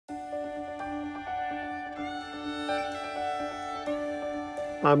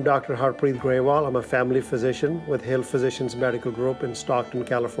I'm Dr. Harpreet Grewal. I'm a family physician with Hill Physicians Medical Group in Stockton,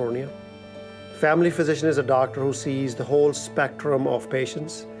 California. Family physician is a doctor who sees the whole spectrum of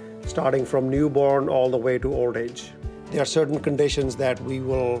patients, starting from newborn all the way to old age. There are certain conditions that we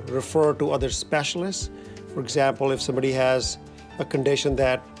will refer to other specialists. For example, if somebody has a condition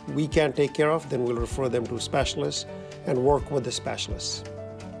that we can't take care of, then we'll refer them to specialists and work with the specialists.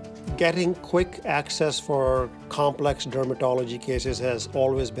 Getting quick access for complex dermatology cases has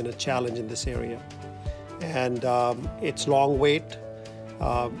always been a challenge in this area. And it's long wait.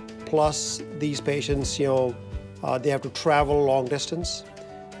 Plus, these patients, they have to travel long distance.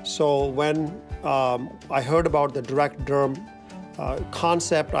 So when I heard about the DirectDerm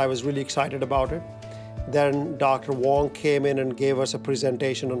concept, I was really excited about it. Then Dr. Wong came in and gave us a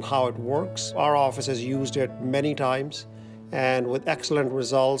presentation on how it works. Our office has used it many times and with excellent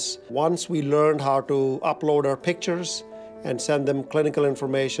results. Once we learned how to upload our pictures and send them clinical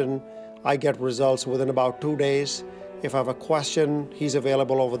information, I get results within about 2 days. If I have a question, he's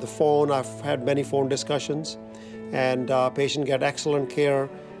available over the phone. I've had many phone discussions, and patients get excellent care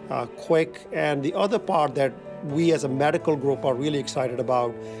quick. And the other part that we as a medical group are really excited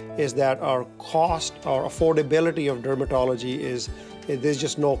about is that our cost, our affordability of dermatology there's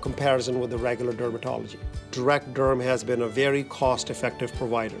just no comparison with the regular dermatology. DirectDerm has been a very cost-effective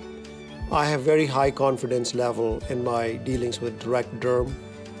provider. I have very high confidence level in my dealings with DirectDerm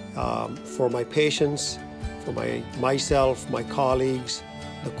for my patients, for myself, my colleagues.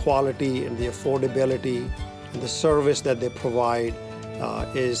 The quality and the affordability and the service that they provide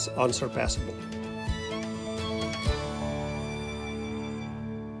is unsurpassable.